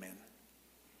children of men.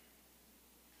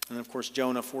 And of course,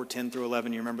 Jonah 4:10 through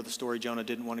 11, you remember the story. Jonah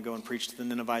didn't want to go and preach to the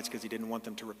Ninevites because he didn't want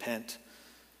them to repent.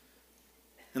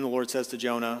 And the Lord says to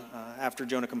Jonah, after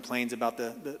Jonah complains about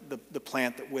the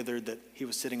plant that withered that he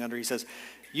was sitting under, he says,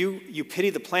 You pity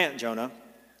the plant, Jonah,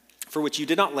 for which you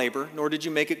did not labor, nor did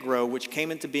you make it grow, which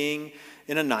came into being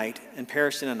in a night and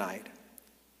perished in a night.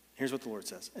 Here's what the Lord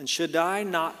says. And should I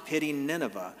not pity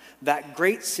Nineveh, that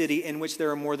great city in which there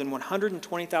are more than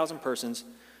 120,000 persons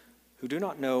who do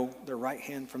not know their right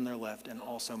hand from their left, and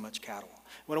also much cattle?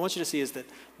 What I want you to see is that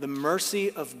the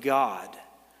mercy of God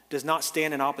does not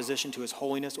stand in opposition to his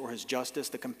holiness or his justice.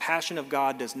 The compassion of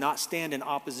God does not stand in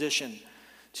opposition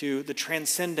to the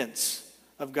transcendence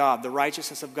of God, the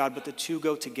righteousness of God, but the two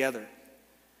go together.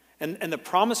 And the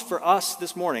promise for us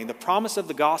this morning, the promise of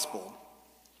the gospel,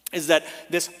 is that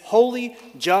this holy,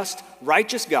 just,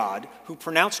 righteous God who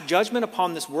pronounced judgment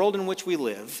upon this world in which we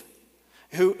live,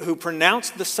 who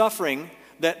pronounced the suffering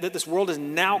that this world is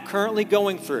now currently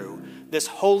going through, this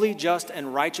holy, just,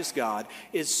 and righteous God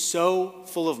is so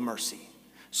full of mercy,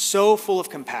 so full of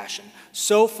compassion,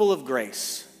 so full of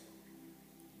grace,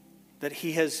 that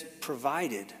he has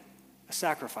provided a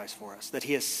sacrifice for us, that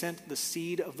he has sent the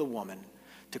seed of the woman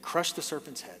to crush the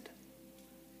serpent's head,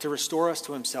 to restore us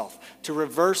to himself, to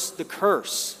reverse the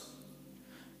curse.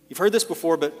 You've heard this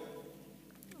before, but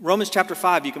Romans chapter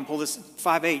 5, you can pull this,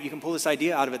 5:8, you can pull this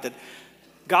idea out of it that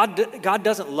God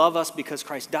doesn't love us because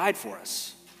Christ died for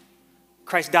us.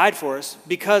 Christ died for us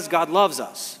because God loves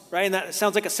us, right? And that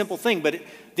sounds like a simple thing, but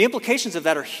the implications of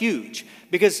that are huge,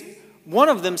 because one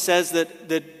of them says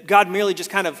that God merely just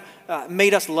kind of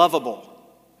made us lovable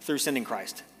through sending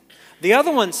Christ. The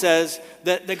other one says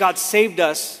that God saved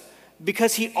us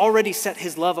because he already set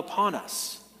his love upon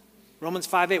us. Romans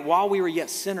 5:8, while we were yet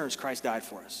sinners, Christ died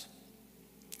for us.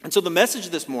 And so the message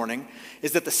this morning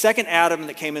is that the second Adam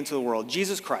that came into the world,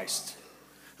 Jesus Christ,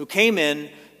 who came in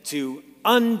to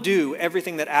undo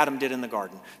everything that Adam did in the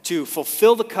garden, to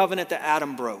fulfill the covenant that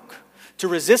Adam broke, to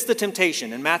resist the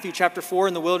temptation. In Matthew chapter 4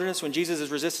 in the wilderness, when Jesus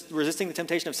is resisting the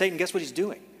temptation of Satan, guess what he's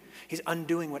doing? He's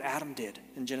undoing what Adam did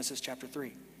in Genesis chapter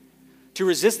 3. To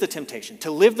resist the temptation,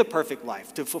 to live the perfect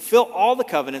life, to fulfill all the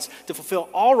covenants, to fulfill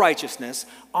all righteousness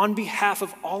on behalf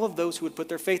of all of those who would put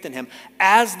their faith in him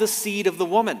as the seed of the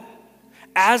woman.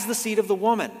 As the seed of the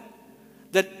woman.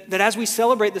 That as we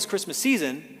celebrate this Christmas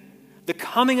season, the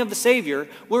coming of the Savior,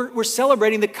 we're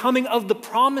celebrating the coming of the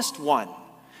promised one.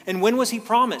 And when was he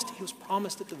promised? He was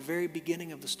promised at the very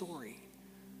beginning of the story.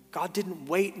 God didn't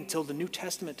wait until the New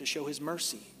Testament to show his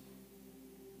mercy.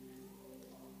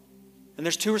 And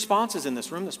there's two responses in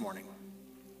this room this morning.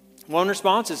 One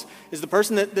response is the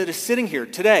person that is sitting here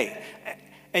today,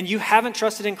 and you haven't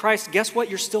trusted in Christ. Guess what?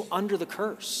 You're still under the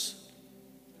curse.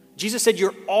 Jesus said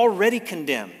you're already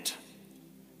condemned,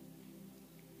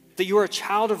 that you are a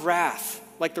child of wrath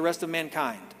like the rest of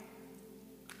mankind.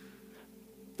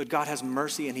 But God has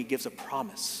mercy, and he gives a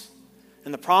promise.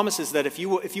 And the promise is that if you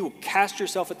will cast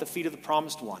yourself at the feet of the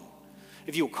promised one,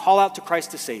 if you will call out to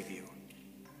Christ to save you,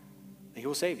 he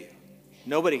will save you.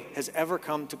 Nobody has ever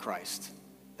come to Christ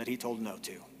that he told no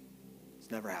to. It's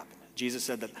never happened. Jesus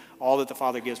said that all that the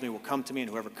Father gives me will come to me, and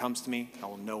whoever comes to me, I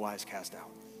will no wise cast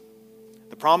out.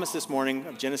 The promise this morning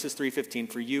of Genesis 3:15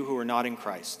 for you who are not in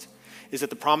Christ is that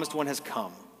the promised one has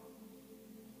come,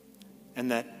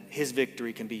 and that his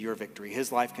victory can be your victory.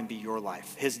 His life can be your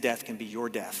life. His death can be your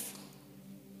death.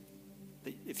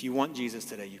 If you want Jesus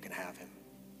today, you can have him.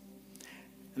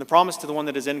 And the promise to the one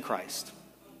that is in Christ.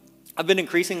 I've been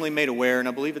increasingly made aware, and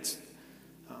I believe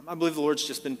the Lord's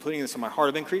just been putting this on my heart.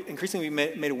 I've been increasingly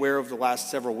made aware over the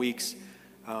last several weeks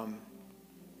that,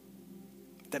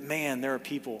 man, there are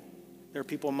people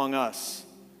among us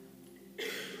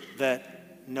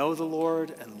that know the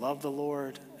Lord and love the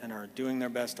Lord and are doing their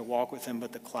best to walk with him,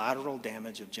 but the collateral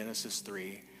damage of Genesis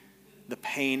 3, the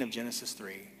pain of Genesis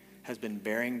 3, has been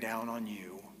bearing down on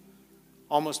you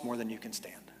almost more than you can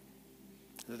stand.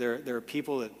 There are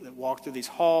people that walk through these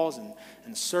halls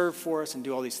and serve for us and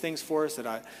do all these things for us that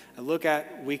I look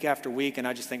at week after week, and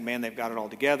I just think, man, they've got it all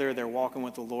together. They're walking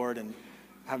with the Lord, and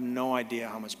I have no idea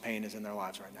how much pain is in their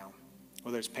lives right now.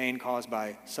 Whether it's pain caused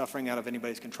by suffering out of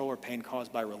anybody's control, or pain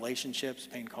caused by relationships,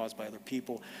 pain caused by other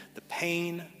people. The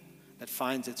pain that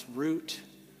finds its root,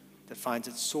 that finds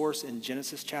its source in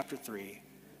Genesis chapter 3.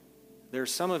 There are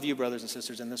some of you, brothers and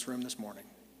sisters, in this room this morning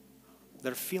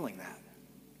that are feeling that.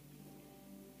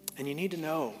 And you need to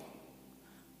know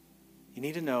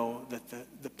that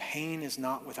the pain is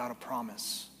not without a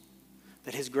promise,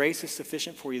 that his grace is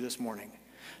sufficient for you this morning,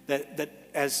 that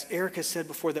as Eric has said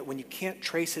before, that when you can't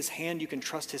trace his hand, you can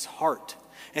trust his heart.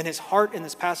 And his heart in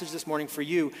this passage this morning for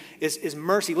you is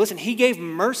mercy. Listen, he gave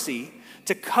mercy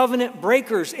to covenant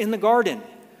breakers in the garden.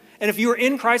 And if you are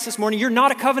in Christ this morning, you're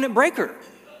not a covenant breaker.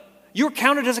 You're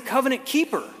counted as a covenant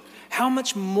keeper. how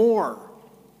much more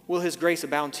will his grace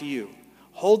abound to you?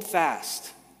 Hold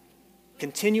fast.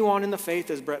 Continue on in the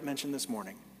faith, as Brett mentioned this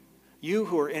morning. You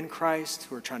who are in Christ,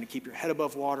 who are trying to keep your head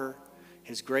above water,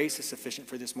 his grace is sufficient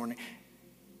for this morning.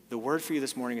 The word for you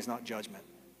this morning is not judgment.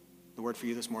 The word for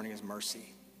you this morning is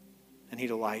mercy. And he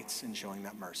delights in showing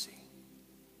that mercy.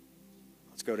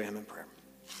 Let's go to him in prayer.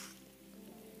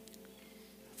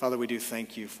 Father, we do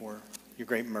thank you for your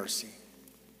great mercy.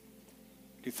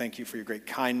 We do thank you for your great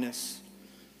kindness.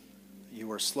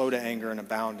 You are slow to anger and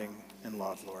abounding in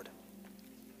love, Lord.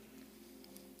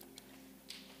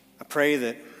 I pray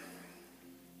that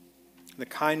the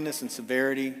kindness and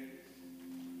severity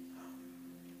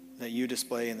that you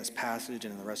display in this passage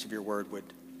and in the rest of your word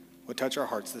would touch our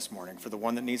hearts this morning. For the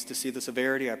one that needs to see the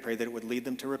severity, I pray that it would lead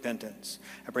them to repentance.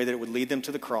 I pray that it would lead them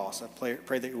to the cross. I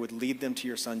pray that it would lead them to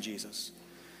your son, Jesus.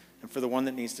 And for the one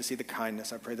that needs to see the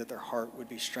kindness, I pray that their heart would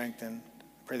be strengthened.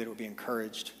 I pray that it would be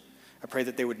encouraged. I pray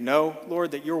that they would know,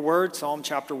 Lord, that your word, Psalm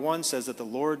chapter 1, says that the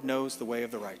Lord knows the way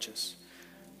of the righteous.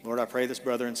 Lord, I pray this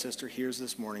brother and sister hears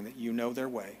this morning that you know their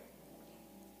way,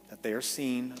 that they are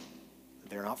seen, that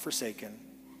they are not forsaken,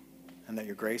 and that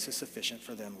your grace is sufficient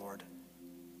for them, Lord.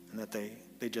 And that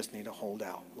they just need to hold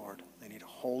out, Lord. They need to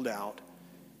hold out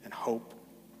and hope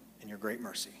in your great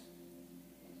mercy.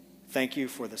 Thank you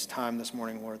for this time this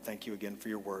morning, Lord. Thank you again for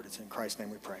your word. It's in Christ's name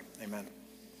we pray. Amen.